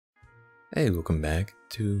Hey, welcome back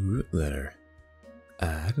to Root Letter. I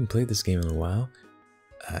haven't played this game in a while,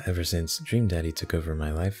 ever since Dream Daddy took over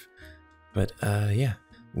my life. But yeah,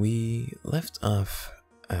 we left off,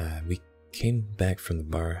 we came back from the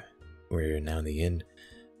bar, we're now in the inn.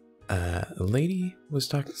 A lady was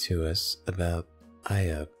talking to us about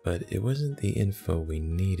Aya, but it wasn't the info we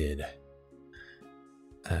needed.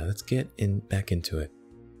 Let's get back into it.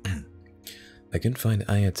 I couldn't find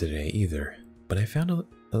Aya today either, but I found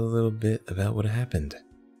a little bit about what happened.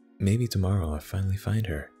 Maybe tomorrow I'll finally find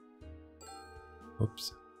her.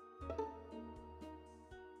 Oops.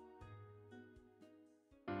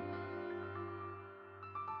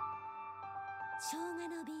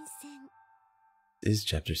 This is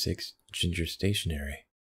Chapter 6, Ginger Stationery.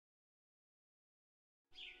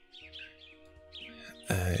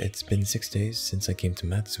 It's been 6 days since I came to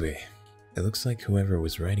Matsue. It looks like whoever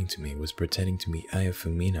was writing to me was pretending to be Aya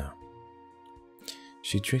Fumino.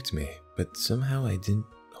 She tricked me, but somehow I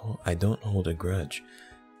don't hold a grudge.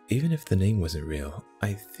 Even if the name wasn't real,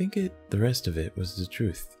 I think the rest of it was the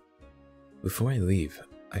truth. Before I leave,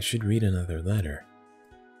 I should read another letter.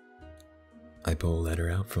 I pull a letter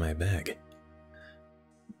out from my bag.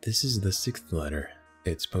 This is the 6th letter.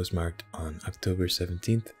 It's postmarked on October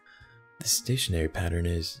 17th. The stationery pattern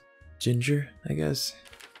is ginger, I guess.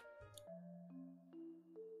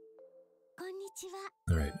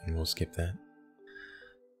 Alright, and we'll skip that.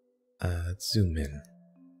 Let's zoom in.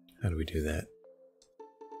 How do we do that?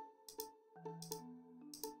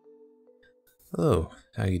 Hello,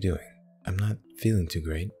 how you doing? I'm not feeling too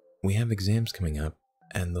great. We have exams coming up,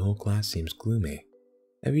 and the whole class seems gloomy.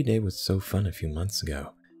 Every day was so fun a few months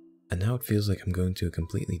ago, and now it feels like I'm going to a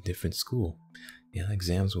completely different school. Yeah,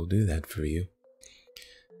 exams will do that for you.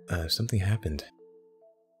 Something happened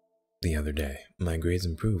the other day. My grades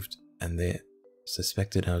improved, and they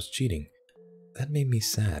suspected I was cheating. That made me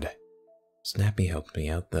sad. Snappy helped me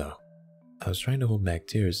out though. I was trying to hold back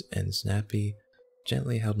tears, and Snappy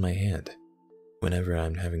gently held my hand. Whenever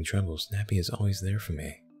I'm having trouble, Snappy is always there for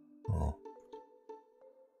me. Oh.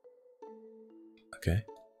 Okay.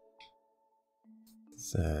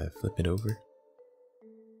 Let's flip it over.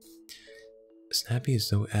 Snappy is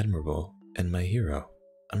so admirable, and my hero.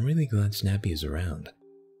 I'm really glad Snappy is around.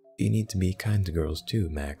 You need to be kind to girls too,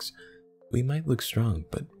 Max. We might look strong,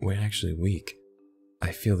 but we're actually weak.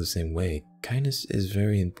 I feel the same way. Kindness is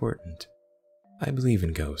very important. I believe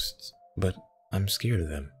in ghosts, but I'm scared of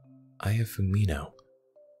them. Aya Fumino.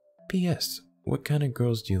 P.S. What kind of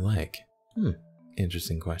girls do you like?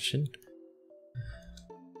 Interesting question.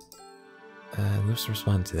 Let's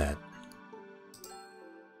respond to that.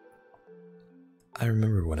 I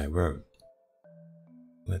remember what I wrote.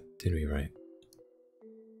 What did we write?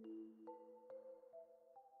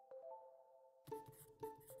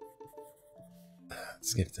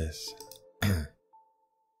 Skip this.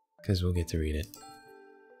 Because we'll get to read it.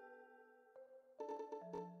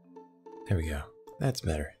 There we go. That's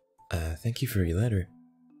better. Thank you for your letter.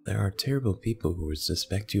 There are terrible people who would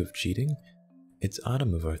suspect you of cheating. It's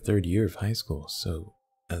autumn of our 3rd year of high school, so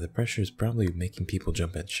the pressure is probably making people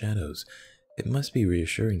jump at shadows. It must be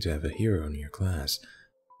reassuring to have a hero in your class.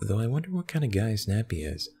 Though I wonder what kind of guy Snappy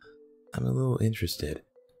is. I'm a little interested.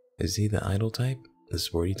 Is he the idol type? The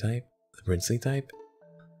sporty type? The princely type?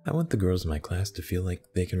 I want the girls in my class to feel like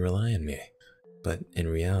they can rely on me. But in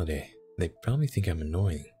reality, they probably think I'm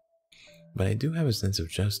annoying. But I do have a sense of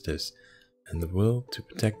justice and the will to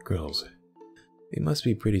protect girls. You must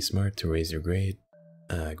be pretty smart to raise your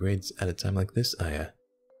grades at a time like this, Aya.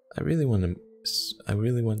 I really want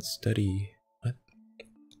to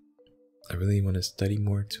study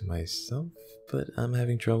more to myself, but I'm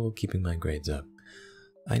having trouble keeping my grades up.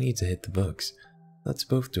 I need to hit the books. Let's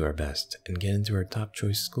both do our best and get into our top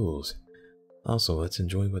choice schools. Also, let's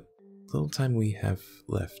enjoy what little time we have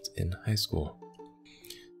left in high school.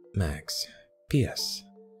 Max. P.S.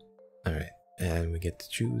 Alright, and we get to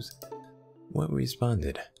choose what we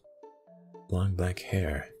responded. Long black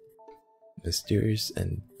hair. Mysterious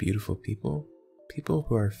and beautiful people. People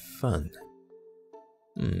who are fun.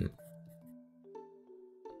 I'm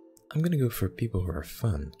gonna go for people who are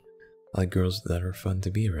fun. Like girls that are fun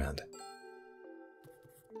to be around.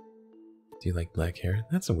 Do you like black hair?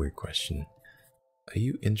 That's a weird question. Are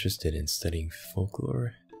you interested in studying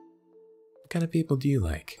folklore? What kind of people do you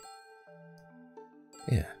like?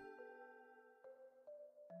 Yeah.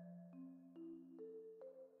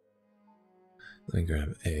 Let me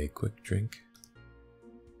grab a quick drink.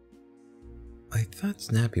 I thought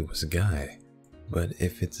Snappy was a guy, but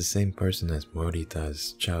if it's the same person as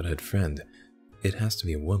Morita's childhood friend, it has to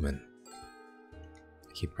be a woman.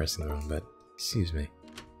 I keep pressing the wrong button. Excuse me.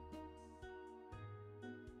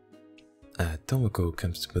 Tomoko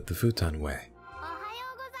comes to put the futon away.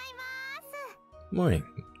 Morning.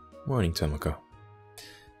 Morning, Tomoko.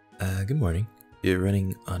 Good morning. You're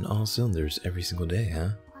running on all cylinders every single day, huh?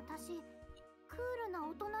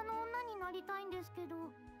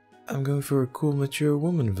 I'm going for a cool, mature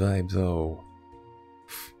woman vibe, though.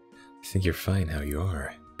 I think you're fine how you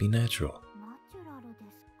are. Be natural.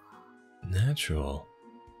 Natural?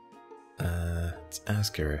 Let's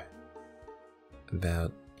ask her.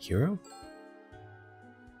 About hero?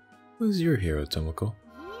 Who's your hero, Tomoko?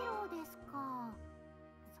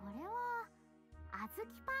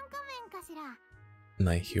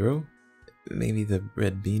 My hero? Maybe the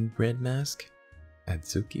red bean bread mask?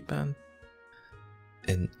 Atsuki-pan?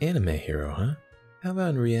 An anime hero, huh? How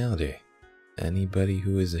about in reality? Anybody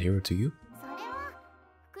who is a hero to you?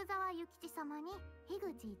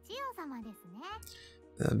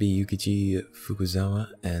 That'd be Yukichi Fukuzawa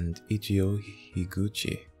and Ichio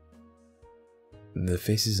Higuchi. The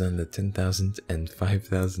faces on the 10,000 and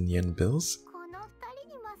 5,000 yen bills?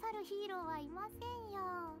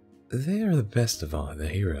 They are the best of all the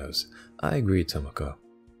heroes. I agree, Tomoko.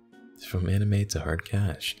 From anime to hard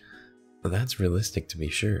cash. That's realistic to be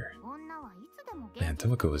sure. Man,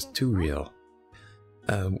 Tomoko was too real.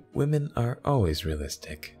 Women are always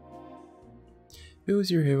realistic. Who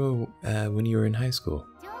was your hero when you were in high school?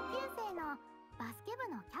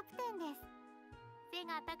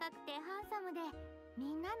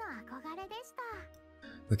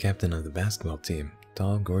 The captain of the basketball team,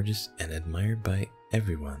 tall, gorgeous, and admired by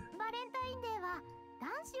everyone.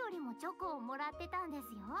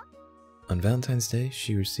 On Valentine's Day,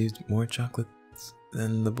 she received more chocolates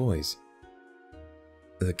than the boys.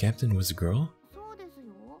 The captain was a girl?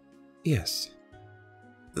 Yes.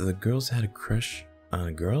 The girls had a crush on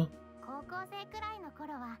a girl?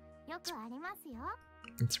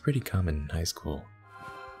 It's pretty common in high school.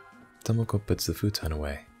 Tomoko puts the futon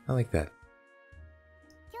away. I like that.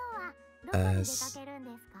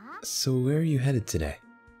 So where are you headed today?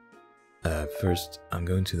 First, I'm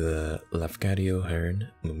going to the Lafcadio Hearn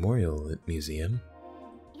Memorial Museum.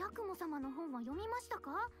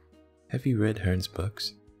 Have you read Hearn's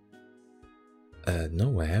books?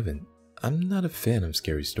 No, I haven't. I'm not a fan of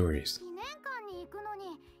scary stories.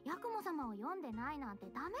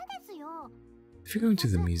 If you're going to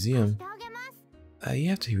the museum, you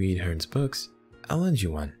have to read Hearn's books. I'll lend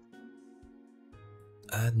you one.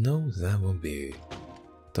 No, that won't be.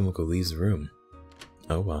 Tomoko leaves the room.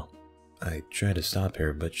 Oh well. I tried to stop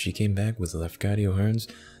her, but she came back with Lafcadio Hearn's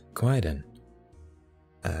Kwaiden,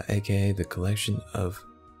 aka the collection of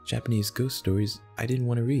Japanese ghost stories I didn't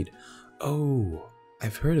want to read. Oh,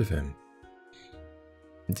 I've heard of him.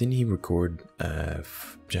 Didn't he record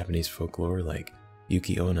Japanese folklore like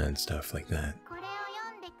Yuki Onna and stuff like that?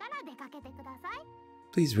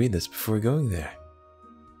 Please read this before going there.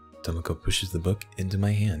 Tomoko pushes the book into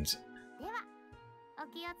my hands.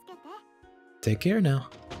 Take care now.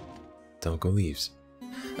 Tomoko leaves.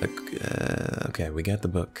 Okay, we got the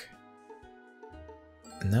book.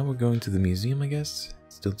 And now we're going to the museum, I guess?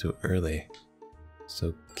 It's still too early.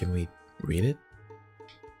 So, can we read it?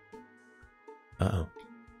 Uh-oh.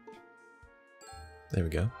 There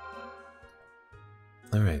we go.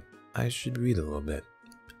 Alright, I should read a little bit.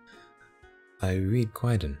 I read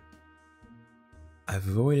Kwaiden. I've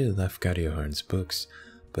avoided Lafcadio Hearn's books,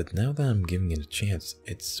 but now that I'm giving it a chance,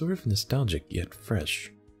 it's sort of nostalgic yet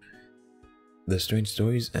fresh. The strange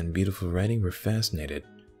stories and beautiful writing were fascinating,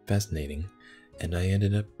 and I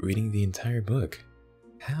ended up reading the entire book.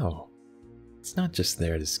 How? It's not just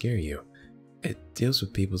there to scare you, it deals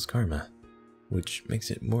with people's karma, which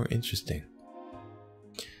makes it more interesting.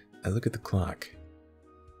 I look at the clock.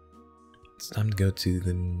 It's time to go to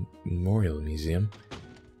the Memorial Museum.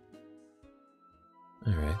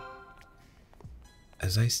 Alright.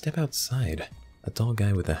 As I step outside, a tall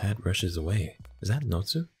guy with a hat rushes away. Is that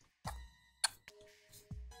Notsu?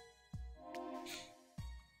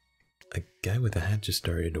 A guy with a hat just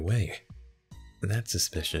darted away. That's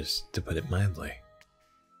suspicious, to put it mildly.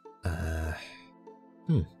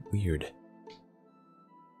 Weird.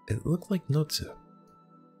 It looked like Notsu.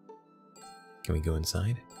 Can we go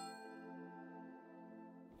inside?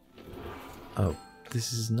 Oh,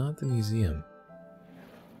 this is not the museum.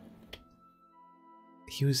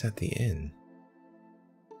 He was at the inn.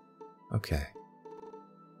 Okay.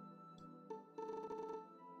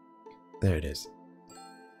 There it is.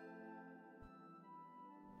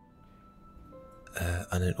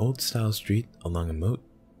 On an old-style street along a moat,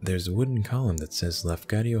 there's a wooden column that says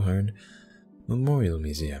Lafcadio Hearn Memorial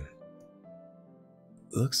Museum.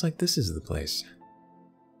 Looks like this is the place.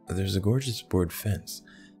 There's a gorgeous board fence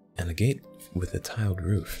and a gate with a tiled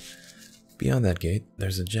roof. Beyond that gate,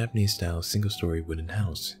 there's a Japanese-style single-story wooden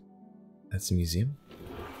house. That's a museum?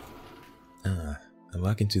 Ah, I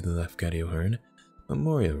walk into the Lafcadio Hearn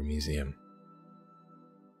Memorial Museum.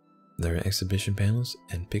 There are exhibition panels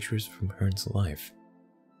and pictures from Hearn's life.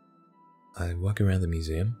 I walk around the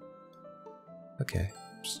museum. Okay,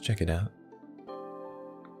 just check it out.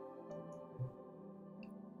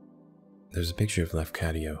 There's a picture of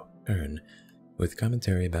Lafcadio Hearn with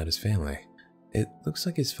commentary about his family. It looks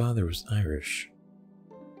like his father was Irish.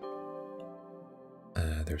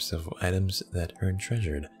 There are several items that Hearn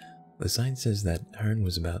treasured. The sign says that Hearn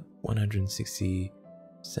was about 160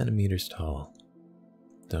 centimeters tall.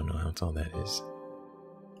 Don't know how tall that is.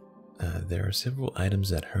 There are several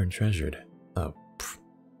items that Hearn treasured. Oh,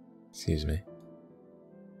 excuse me.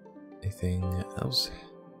 Anything else?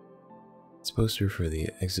 It's a poster for the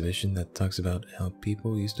exhibition that talks about how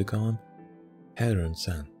people used to call him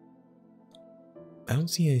Heron-san. I don't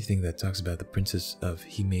see anything that talks about the princess of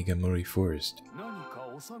Himegamori Forest.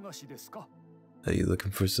 Are you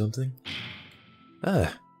looking for something?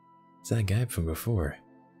 Ah, it's that guy from before.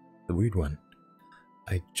 The weird one.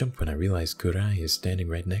 I jump when I realize Kurai is standing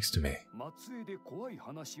right next to me.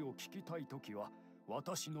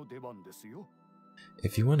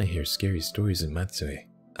 If you want to hear scary stories in Matsue,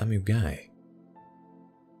 I'm your guy.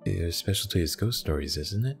 Your specialty is ghost stories,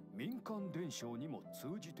 isn't it?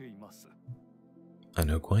 I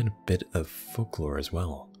know quite a bit of folklore as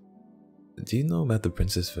well. Do you know about the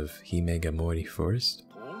princess of Himegamori Forest?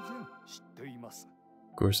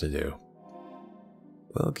 Of course I do.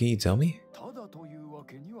 Well, can you tell me?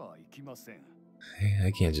 Hey,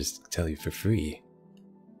 I can't just tell you for free.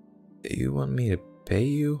 You want me to pay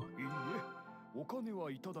you?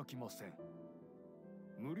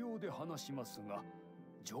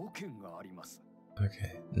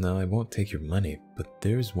 Okay, no, I won't take your money, but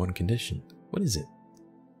there's one condition. What is it?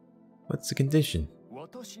 What's the condition?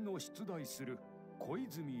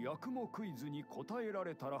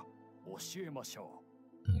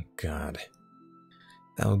 Oh God.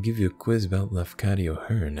 I'll give you a quiz about Lafcadio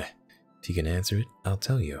Hearn. If you can answer it, I'll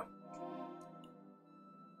tell you.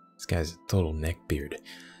 This guy's a total neckbeard.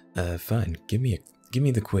 Fine, give me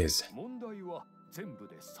the quiz.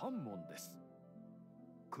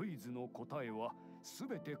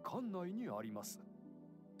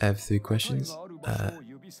 I have 3 questions.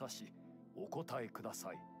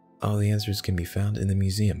 All the answers can be found in the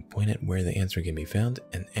museum. Point at where the answer can be found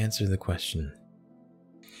and answer the question.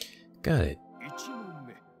 Got it.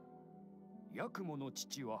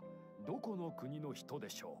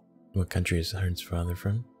 What country is Hearn's father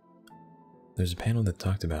from? There's a panel that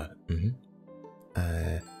talked about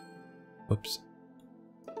it. Whoops.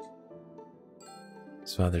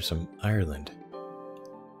 His father's from Ireland.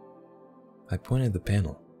 I pointed at the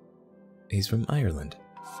panel. He's from Ireland.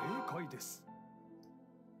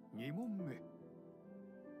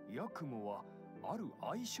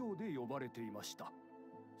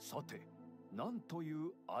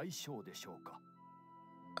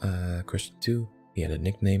 Question 2. He had a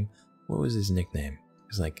nickname. What was his nickname? It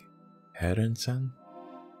was like Heron-san?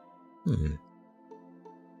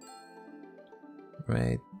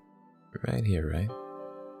 Right here, right?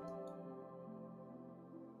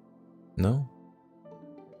 No?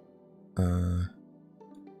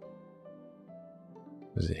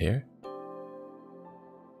 Was it here?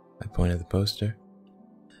 I pointed at the poster.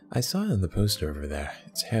 I saw it on the poster over there.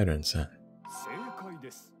 It's Heron-san.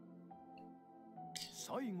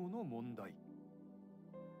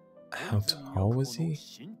 How tall was he?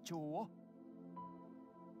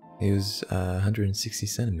 He was 160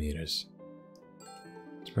 centimeters.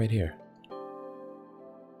 It's right here.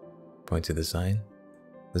 Point to the sign.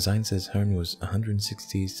 The sign says Hearn was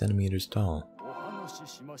 160 centimeters tall.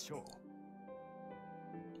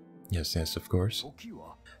 Yes, of course. It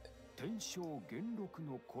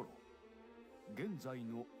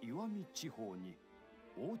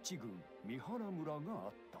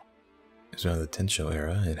was around the Tensho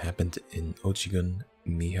era. It happened in Ochigun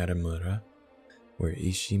Miharamura, where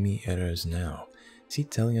Ishimi era is now. Is he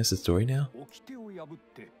telling us the story now?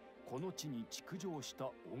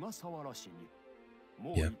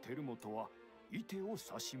 Yep.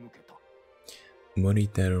 Mori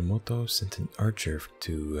Terumoto sent an archer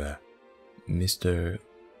to Mr.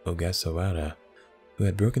 Ogasawara, who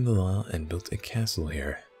had broken the law and built a castle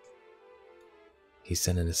here. He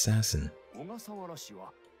sent an assassin.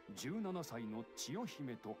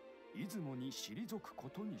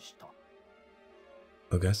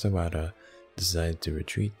 Ogasawara decided to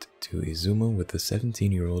retreat to Izumo with the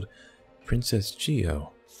 17-year-old Princess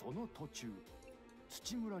Chiyo.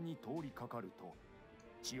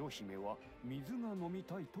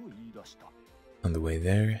 On the way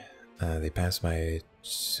there, they passed by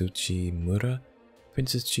Tsuchimura.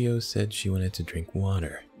 Princess Chiyo said she wanted to drink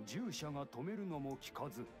water.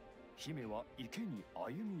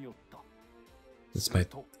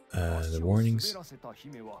 Despite the warnings,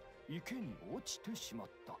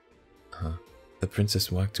 the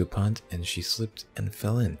princess walked to a pond and she slipped and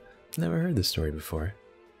fell in. Never heard this story before.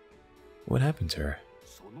 What happened to her?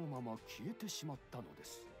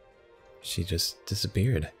 She just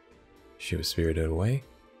disappeared. She was spirited away?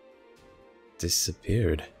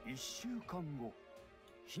 Disappeared.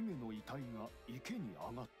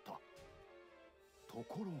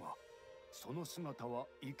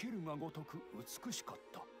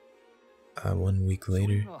 One week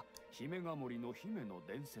later.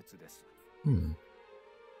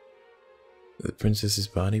 The princess's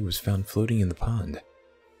body was found floating in the pond.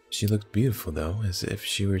 She looked beautiful though, as if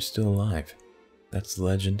she were still alive. That's the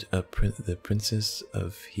legend of the princess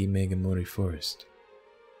of Himegamori Forest.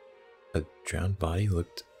 A drowned body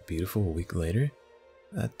looked beautiful a week later?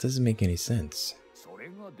 That doesn't make any sense.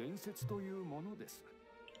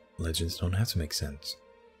 Legends don't have to make sense.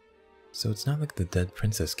 So it's not like the dead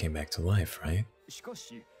princess came back to life, right?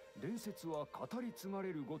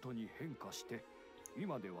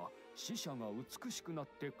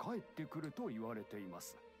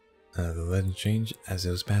 The legend changed as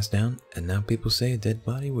it was passed down, and now people say a dead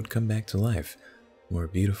body would come back to life, more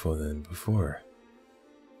beautiful than before.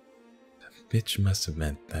 Which must have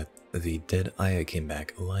meant that the dead Aya came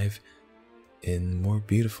back alive in more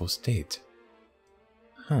beautiful state.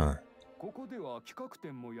 Huh.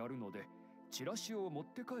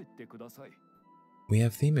 We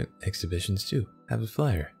have theme exhibitions too. Have a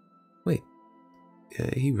flyer. Wait,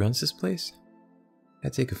 he runs this place? I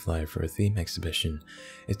take a flyer for a theme exhibition.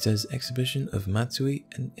 It says Exhibition of Matsui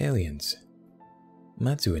and Aliens.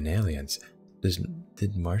 Matsui and Aliens?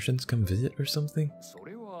 Did Martians come visit or something?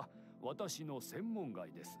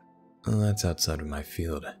 Oh, that's outside of my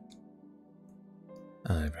field.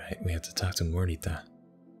 Alright, we have to talk to Morita.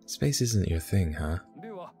 Space isn't your thing, huh?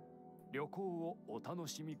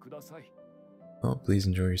 Oh, please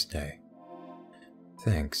enjoy your stay.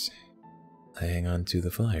 Thanks. I hang on to the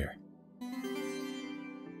flyer.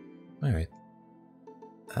 Alright.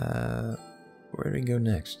 Where do we go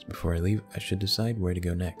next? Before I leave, I should decide where to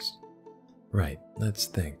go next. Right, let's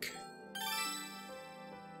think.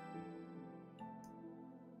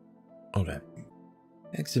 Hold on.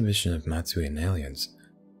 Exhibition of Matsui and Aliens.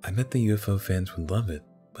 I bet the UFO fans would love it,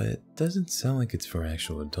 but it doesn't sound like it's for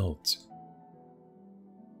actual adults.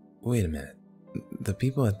 Wait a minute. The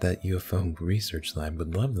people at that UFO research lab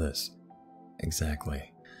would love this.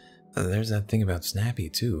 Exactly. There's that thing about Snappy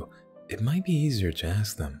too. It might be easier to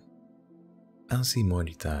ask them. I'll see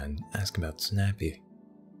Morita and ask about Snappy.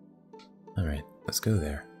 Alright, let's go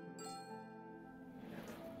there.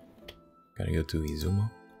 Gotta go to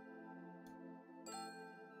Izumo.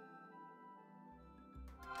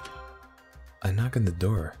 I knock on the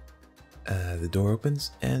door. The door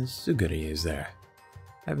opens and Suguri is there.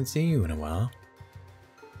 Haven't seen you in a while.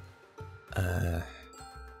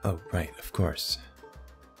 Oh, right, of course.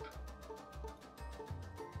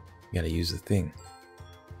 Gotta use the thing.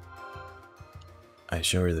 I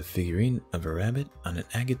show her the figurine of a rabbit on an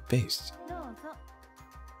agate base.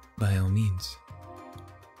 By all means.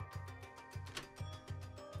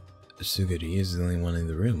 Suguri is the only one in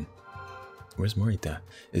the room. Where's Morita?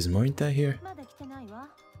 Is Morita here?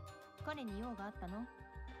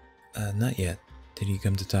 Not yet. Did you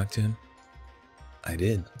come to talk to him? I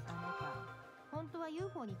did.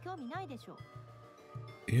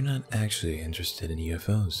 You're not actually interested in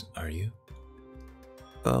UFOs, are you?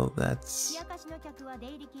 Well, that's...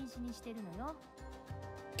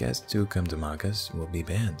 Guests who come to mock us will be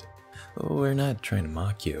banned. We're not trying to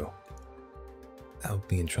mock you. I'll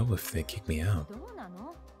be in trouble if they kick me out.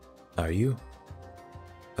 Are you?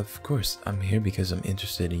 Of course, I'm here because I'm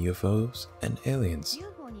interested in UFOs and aliens.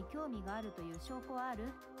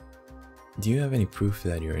 Do you have any proof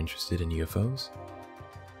that you're interested in UFOs?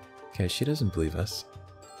 Okay, she doesn't believe us.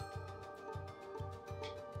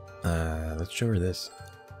 Let's show her this.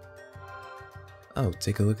 Oh,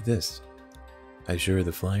 take a look at this. I show her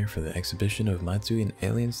the flyer for the exhibition of Matsui and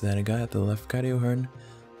Aliens that I got at the Lefkario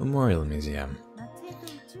Memorial Museum.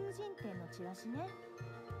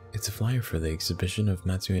 It's a flyer for the exhibition of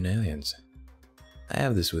Matsui and Aliens. I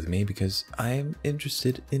have this with me because I am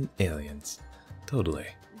interested in aliens. Totally.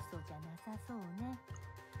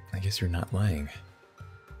 I guess you're not lying.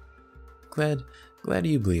 Glad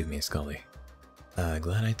you believe me, Scully.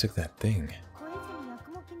 Glad I took that thing.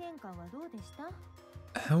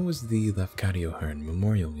 How was the Lafcadio Hearn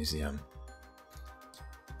Memorial Museum?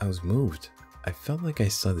 I was moved. I felt like I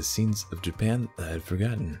saw the scenes of Japan that I had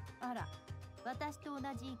forgotten.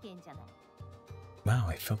 Wow,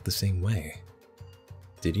 I felt the same way.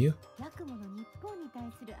 Did you?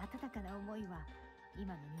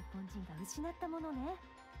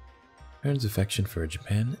 Hearn's affection for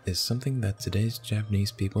Japan is something that today's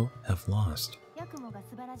Japanese people have lost.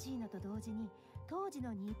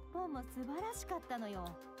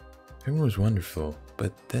 Hearn was wonderful,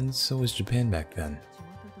 but then so was Japan back then.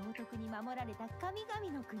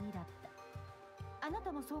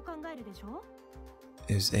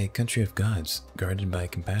 It is a country of gods, guarded by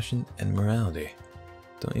compassion and morality.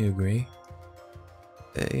 Don't you agree?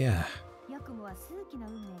 Yeah.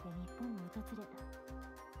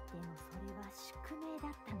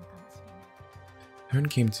 Hearn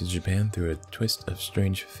came to Japan through a twist of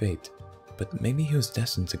strange fate, but maybe he was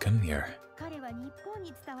destined to come here.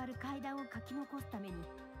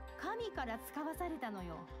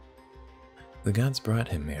 The gods brought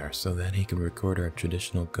him here so that he could record our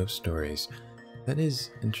traditional ghost stories. That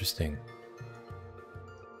is interesting.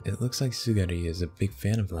 It looks like Sugari is a big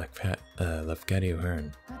fan of Lafcadio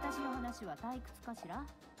Hearn.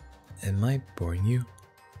 Am I boring you?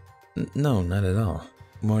 No, not at all.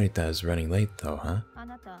 Morita is running late though, huh?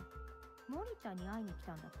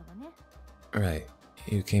 Right,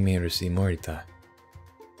 you came here to see Morita.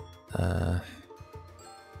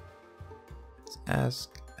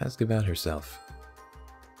 Ask about herself.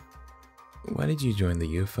 Why did you join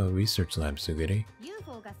the UFO research lab, Sugiri?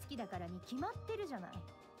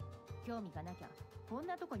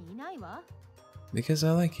 Because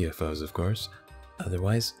I like UFOs, of course.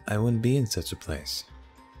 Otherwise, I wouldn't be in such a place.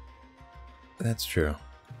 That's true.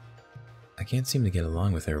 I can't seem to get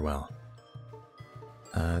along with her well.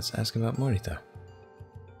 Let's ask about Morita.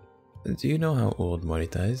 Do you know how old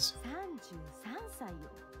Morita is?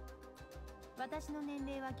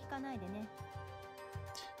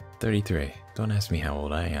 33. Don't ask me how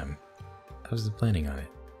old I am. I wasn't planning on it.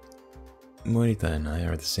 Morita and I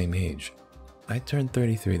are the same age. I turned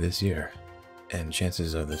 33 this year, and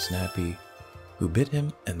chances are the Snappy who bit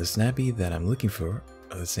him and the Snappy that I'm looking for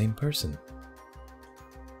are the same person.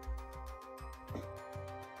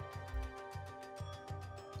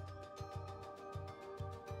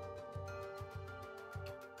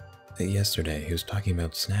 Yesterday, he was talking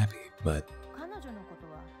about Snappy, but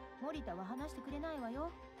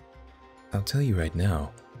I'll tell you right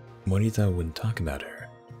now, Morita wouldn't talk about her.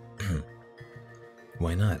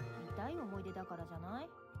 Why not?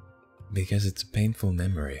 Because it's a painful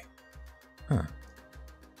memory. Huh.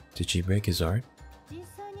 Did she break his heart?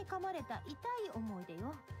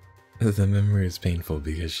 The memory is painful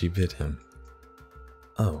because she bit him.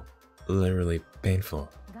 Oh, literally painful.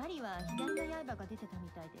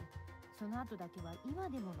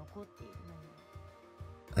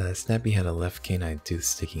 Snappy had a left canine tooth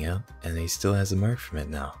sticking out, and he still has a mark from it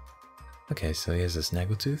now. Okay, so he has a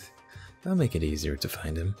snaggletooth? That'll make it easier to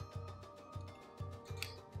find him.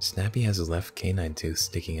 Snappy has a left canine tooth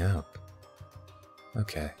sticking out.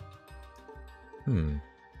 Okay.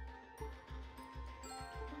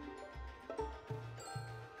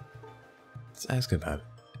 Let's ask about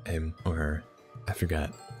him or her. I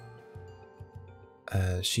forgot.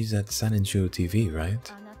 She's at Saninshou TV,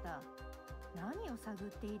 right?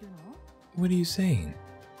 What are you saying?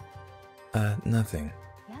 Nothing.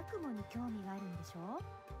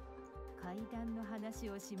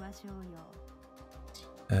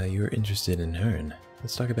 You're interested in Hearn.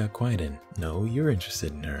 Let's talk about Quieten. No, you're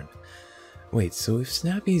interested in Hearn. Wait, so if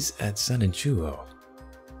Snappy's at Saninshou,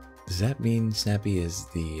 does that mean Snappy is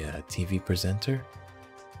the TV presenter?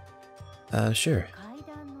 Sure.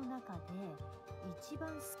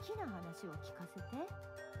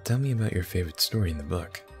 Tell me about your favorite story in the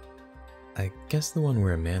book. I guess the one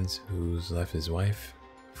where a man who's left his wife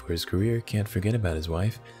for his career can't forget about his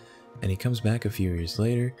wife, and he comes back a few years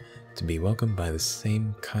later to be welcomed by the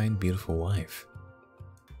same kind, beautiful wife.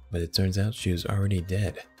 But it turns out she was already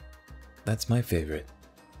dead. That's my favorite.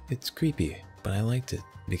 It's creepy, but I liked it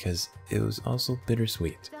because it was also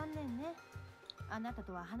bittersweet.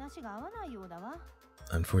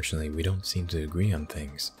 Unfortunately, we don't seem to agree on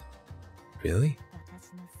things. Really?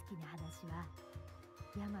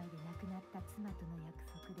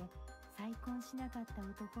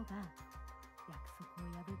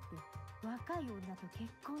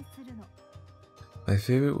 My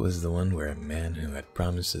favorite was the one where a man who had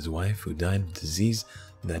promised his wife who died of disease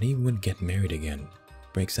that he wouldn't get married again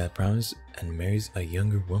breaks that promise and marries a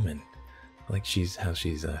younger woman. Like how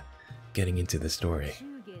she's getting into the story.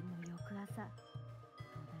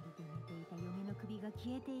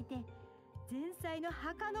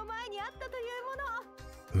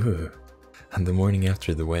 Ooh. On the morning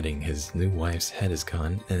after the wedding, his new wife's head is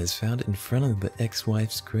gone and is found in front of the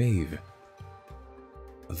ex-wife's grave.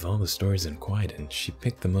 Of all the stories in Quieten, she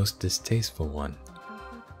picked the most distasteful one.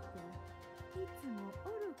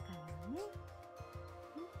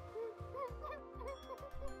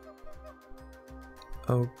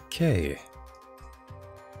 Okay.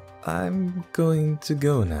 I'm going to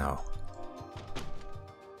go now.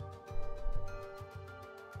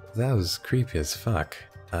 That was creepy as fuck.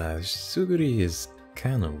 Suguri is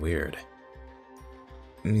kinda weird.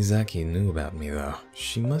 Mizaki knew about me though.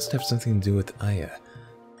 She must have something to do with Aya.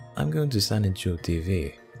 I'm going to Sanicho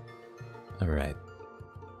TV. Alright.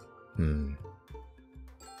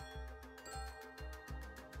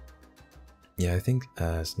 Yeah, I think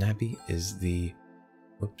Snappy is the...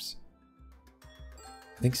 Whoops.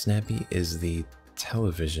 I think Snappy is the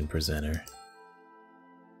television presenter.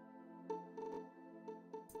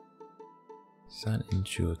 San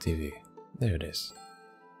Inchuo TV. There it is.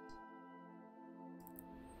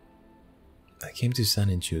 I came to San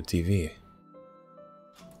Inchuo TV.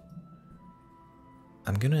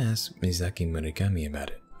 I'm gonna ask Mizaki Murakami about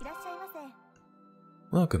it.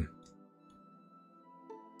 Welcome.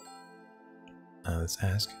 Let's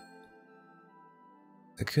ask.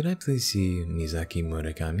 Could I please see Mizaki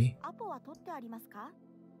Murakami?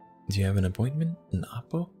 Do you have an appointment in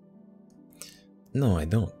Appo? No, I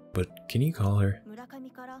don't, but can you call her?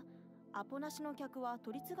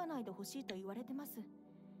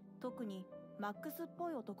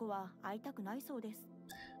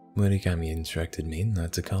 Murakami instructed me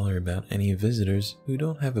not to call her about any visitors who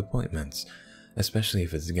don't have appointments, especially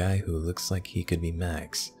if it's a guy who looks like he could be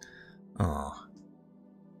Max. Aw.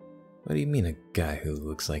 What do you mean a guy who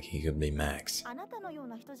looks like he could be Max?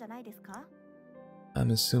 I'm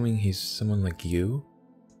assuming he's someone like you?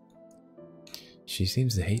 She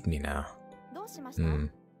seems to hate me now.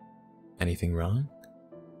 Anything wrong?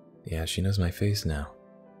 Yeah, she knows my face now.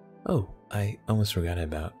 Oh, I almost forgot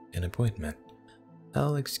about an appointment.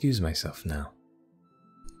 I'll excuse myself now.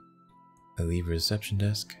 I leave reception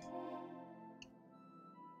desk.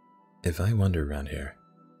 If I wander around here,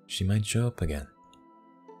 she might show up again.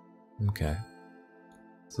 Okay.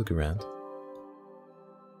 Let's look around.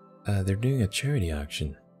 They're doing a charity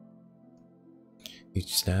auction.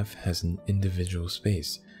 Each staff has an individual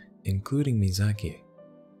space, including Mizaki.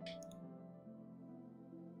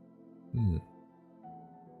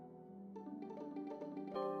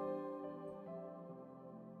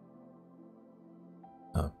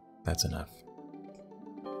 Oh, that's enough.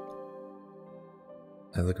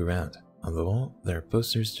 I look around. On the wall, there are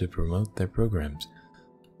posters to promote their programs.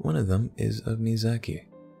 One of them is of Mizaki.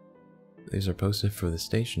 These are posted for the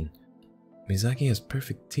station. Mizaki has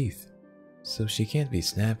perfect teeth, so she can't be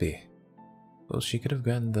snappy. Well, she could have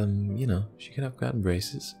gotten them, you know, she could have gotten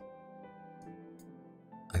braces.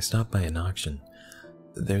 I stopped by an auction.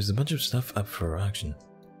 There's a bunch of stuff up for auction.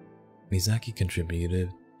 Mizaki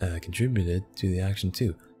contributed to the auction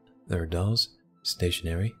too. There are dolls,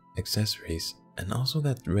 stationery, accessories, and also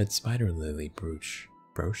that red spider lily brooch.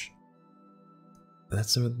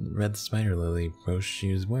 That's the red spider lily brooch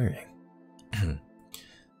she was wearing.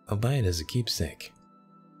 I'll buy it as a keepsake.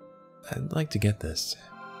 I'd like to get this.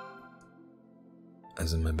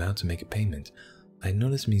 As I'm about to make a payment, I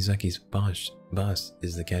notice Mizaki's boss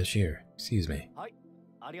is the cashier. Excuse me.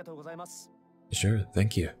 Sure,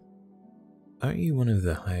 thank you. Aren't you one of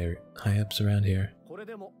the high-ups around here?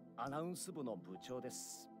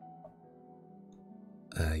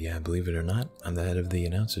 Yeah, believe it or not, I'm the head of the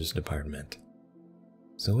announcers department.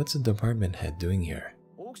 So what's the department head doing here?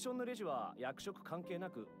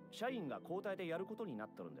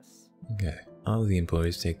 Okay, all of the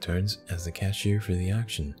employees take turns as the cashier for the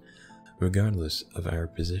auction, regardless of our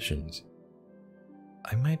positions.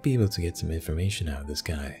 I might be able to get some information out of this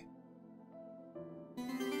guy.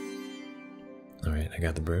 Alright, I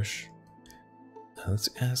got the brush. Let's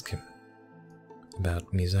ask him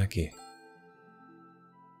about Mizaki.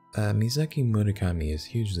 Mizaki Murakami is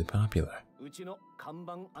hugely popular.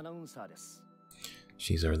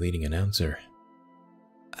 She's our leading announcer.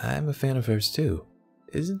 I'm a fan of hers too.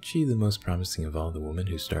 Isn't she the most promising of all the women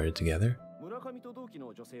who started together?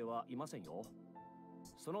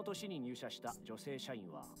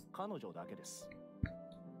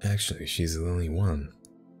 Actually, she's the only one.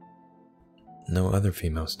 No other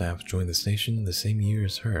female staff joined the station the same year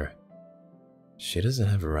as her. She doesn't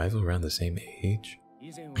have a rival around the same age?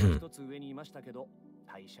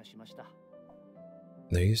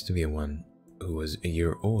 There used to be one who was a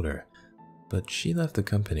year older, but she left the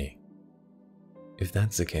company. If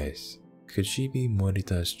that's the case, could she be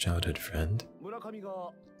Morita's childhood friend?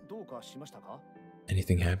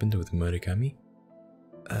 Anything happened with Murakami?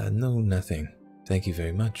 No, nothing. Thank you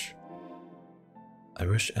very much. I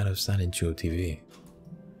rushed out of Sanincho TV.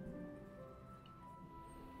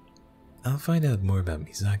 I'll find out more about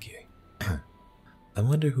Misaki. I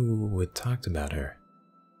wonder who would talk about her.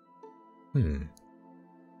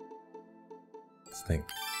 Let's think.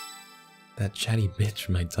 That chatty bitch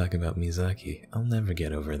might talk about Misaki. I'll never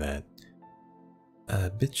get over that.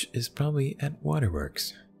 Bitch is probably at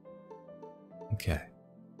Waterworks. Okay.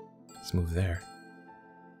 Let's move there.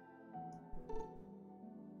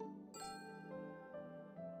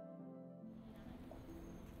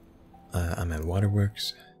 I'm at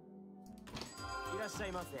Waterworks.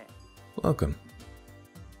 Welcome.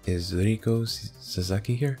 Is Riko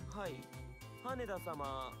Sasaki here?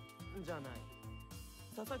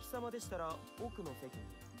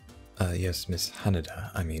 Yes, Miss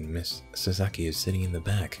Haneda. I mean, Miss Sasaki is sitting in the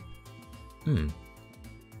back.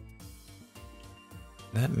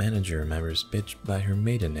 That manager remembers bitch by her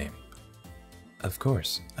maiden name. Of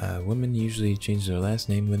course, women usually change their last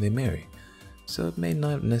name when they marry, so it may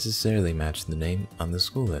not necessarily match the name on the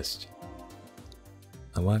school list.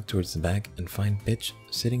 I walk towards the back and find bitch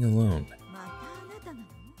sitting alone.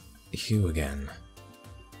 You again.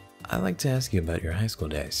 I'd like to ask you about your high school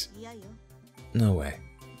days. No way.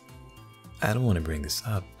 I don't want to bring this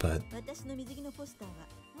up, but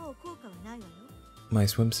my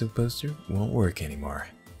swimsuit poster won't work anymore.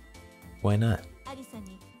 Why not?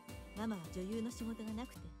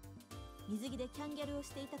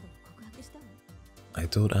 I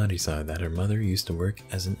told Arisa that her mother used to work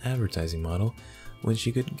as an advertising model when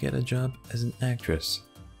she couldn't get a job as an actress.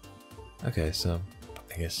 Okay, so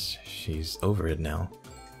I guess she's over it now.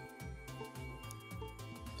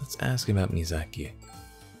 Let's ask about Misaki.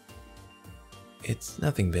 It's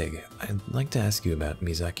nothing big. I'd like to ask you about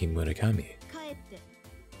Misaki Murakami.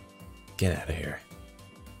 Get out of here.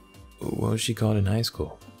 What was she called in high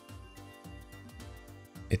school?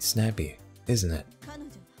 It's Snappy, isn't it?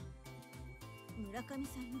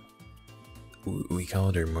 We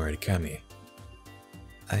called her Murakami.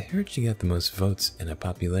 I heard she got the most votes in a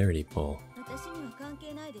popularity poll.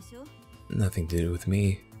 Nothing to do with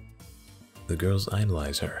me. The girls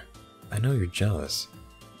idolize her. I know you're jealous.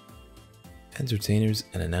 Entertainers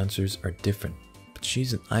and announcers are different, but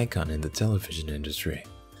she's an icon in the television industry.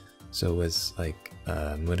 So was, like,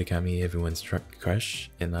 Murakami everyone's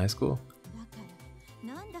crush in high school?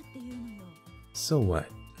 So what?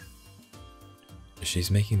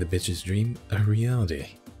 She's making the bitch's dream a reality.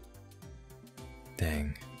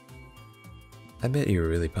 Dang. I bet you were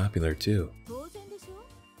really popular too.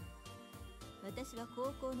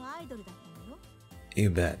 You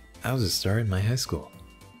bet. I was a star in my high school.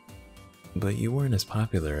 But you weren't as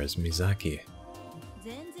popular as Misaki.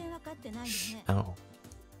 Ow.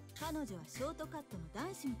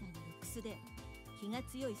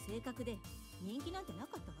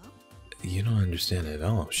 You don't understand at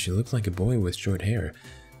all. She looked like a boy with short hair,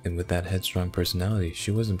 and with that headstrong personality,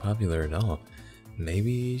 she wasn't popular at all.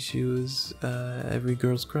 Maybe she was every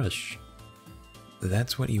girl's crush.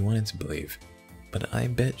 That's what you wanted to believe, but I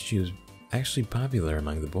bet she was actually popular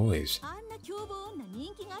among the boys.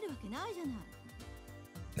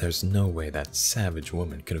 There's no way that savage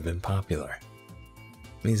woman could have been popular.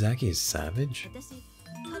 Misaki is savage?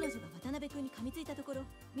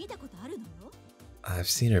 I've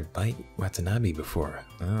seen her bite Watanabe before.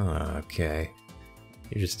 Oh, okay.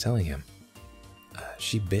 You're just telling him.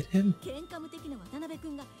 She bit him?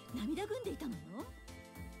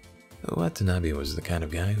 Watanabe was the kind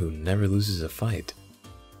of guy who never loses a fight.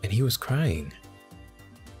 And he was crying.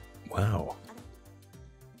 Wow.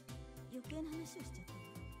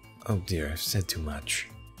 Oh dear, I've said too much.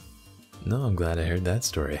 No, I'm glad I heard that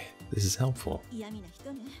story. This is helpful. I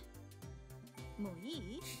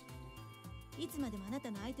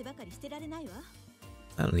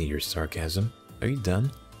don't need your sarcasm. Are you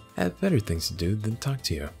done? I have better things to do than talk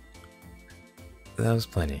to you. That was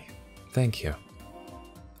plenty. Thank you.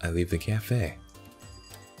 I leave the cafe.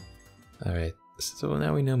 Alright, so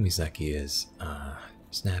now we know Misaki is,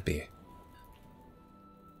 snappy.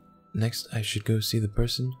 Next, I should go see the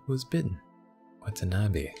person who was bitten.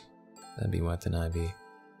 Watanabe. That'd be Watanabe.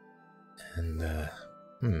 And,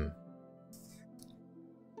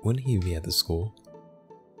 wouldn't he be at the school?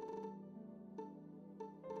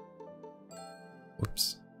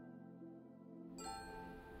 Whoops.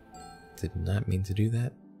 Did not mean to do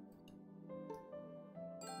that.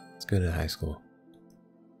 Let's go to high school.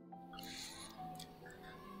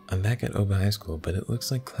 I'm back at Oba High School, but it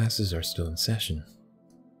looks like classes are still in session.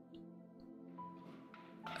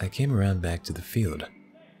 I came around back to the field.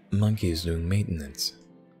 Monkey is doing maintenance.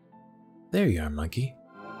 There you are, Monkey.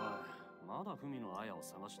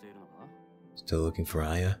 Still looking for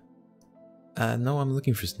Aya? No, I'm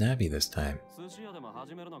looking for Snappy this time.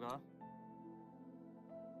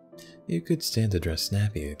 You could stand to dress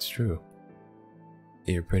Snappy, it's true.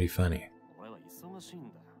 You're pretty funny.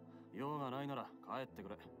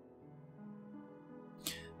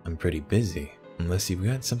 I'm pretty busy. Unless you've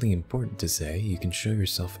got something important to say, you can show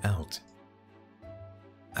yourself out.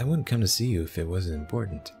 I wouldn't come to see you if it wasn't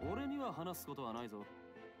important.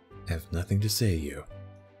 I have nothing to say to you.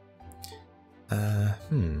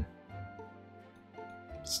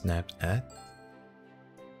 Snapped at?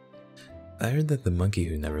 I heard that the monkey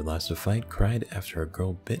who never lost a fight cried after a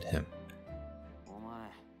girl bit him.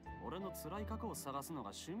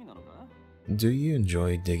 Do you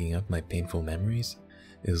enjoy digging up my painful memories?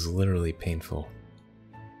 It was literally painful.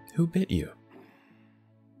 Who bit you?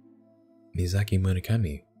 Mizaki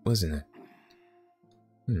Murakami, wasn't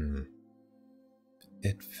it?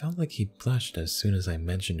 It felt like he blushed as soon as I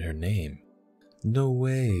mentioned her name. No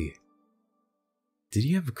way! Did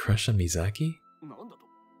you have a crush on Mizaki?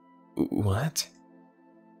 What?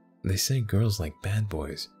 They say girls like bad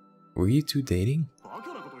boys. Were you two dating?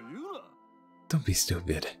 Don't be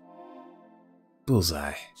stupid.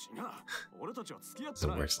 Bullseye. That's the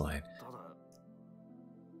worst line.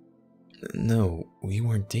 No, we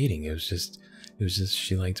weren't dating. It was just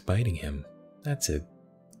she liked biting him. That's it.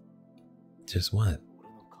 Just what?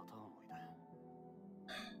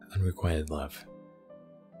 Unrequited love.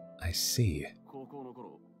 I see.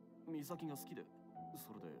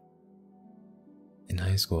 In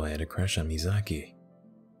high school, I had a crush on Mizaki.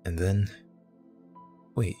 And then...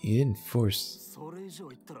 Wait, you didn't force...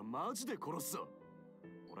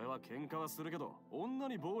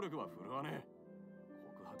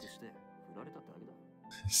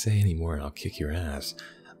 Say any more and I'll kick your ass.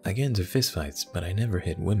 I get into fistfights, but I never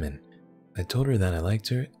hit women. I told her that I liked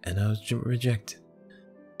her, and I was rejected.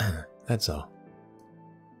 That's all.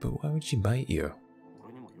 But why would she bite you?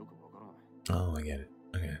 Oh, I get it.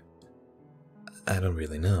 Okay. I don't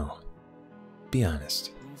really know. Be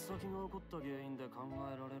honest.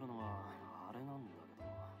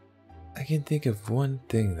 I can think of one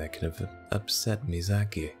thing that could have upset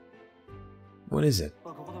Mizaki. What is it?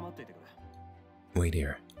 Wait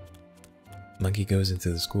here. Monkey goes into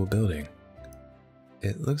the school building.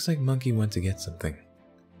 It looks like Monkey went to get something.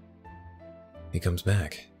 He comes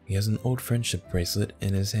back. He has an old friendship bracelet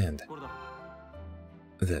in his hand.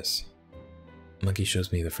 This. Monkey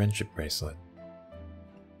shows me the friendship bracelet.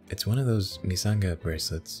 It's one of those Misanga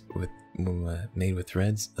bracelets made with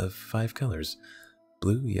threads of 5 colors.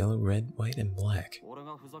 Blue, yellow, red, white, and black.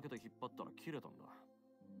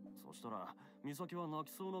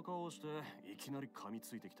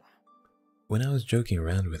 When I was joking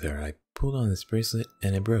around with her, I pulled on this bracelet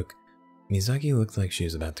and it broke. Mizaki looked like she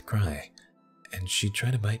was about to cry, and she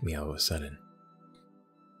tried to bite me all of a sudden.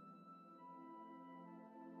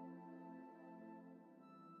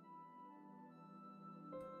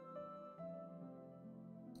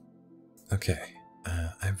 Okay,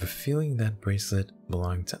 I have a feeling that bracelet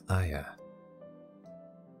belonged to Aya.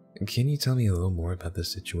 Can you tell me a little more about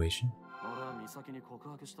this situation?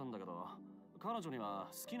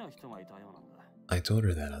 I told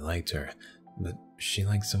her that I liked her, but she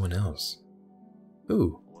liked someone else.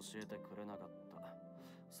 Who?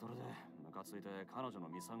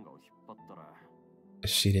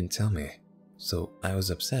 She didn't tell me, so I was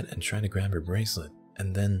upset and tried to grab her bracelet,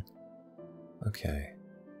 and then... Okay,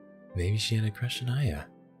 maybe she had a crush on Aya.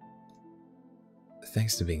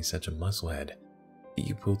 Thanks to being such a musclehead,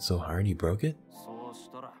 you pulled so hard you broke it?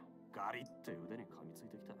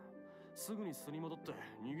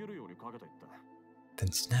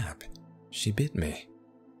 Then snap. She bit me.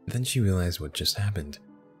 Then she realized what just happened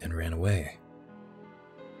and ran away.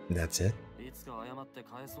 That's it?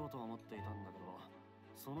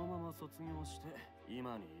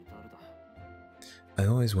 I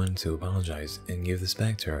always wanted to apologize and give this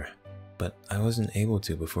back to her, but I wasn't able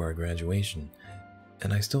to before our graduation,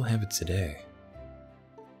 and I still have it today.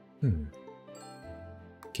 Can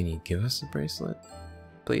you give us the bracelet?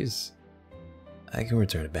 Please. I can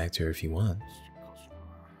return it back to her if you want.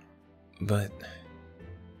 But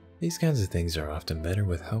these kinds of things are often better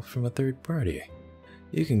with help from a third party.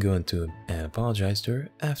 You can go into and apologize to her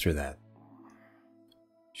after that.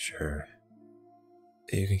 Sure.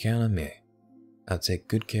 You can count on me. I'll take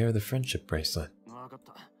good care of the friendship bracelet.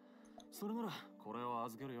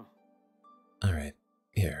 Alright,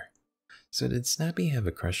 here. So did Snappy have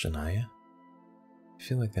a crush on Aya? I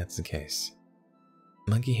feel like that's the case.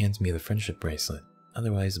 Monkey hands me the friendship bracelet,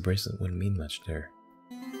 otherwise the bracelet wouldn't mean much to her.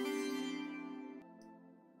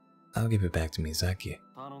 I'll give it back to Mizaki.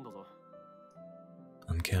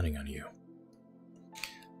 I'm counting on you.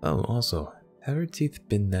 Oh, also, have her teeth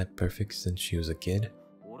been that perfect since she was a kid?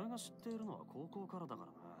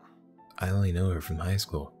 I only know her from high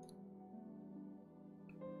school.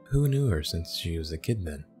 Who knew her since she was a kid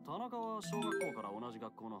then?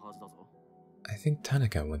 I think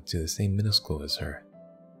Tanaka went to the same middle school as her.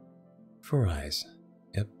 4 Eyes.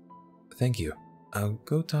 Yep. Thank you. I'll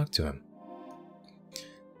go talk to him.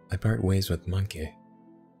 I part ways with Monkey.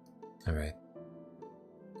 Alright.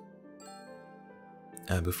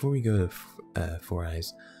 Before we go to 4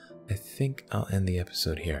 Eyes, I think I'll end the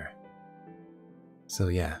episode here. So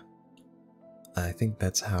yeah, I think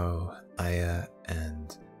that's how Aya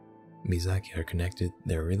and Mizaki are connected.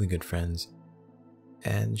 They're really good friends,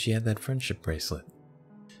 and she had that friendship bracelet.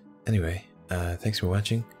 Anyway, thanks for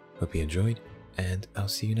watching, hope you enjoyed, and I'll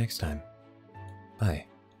see you next time. Bye.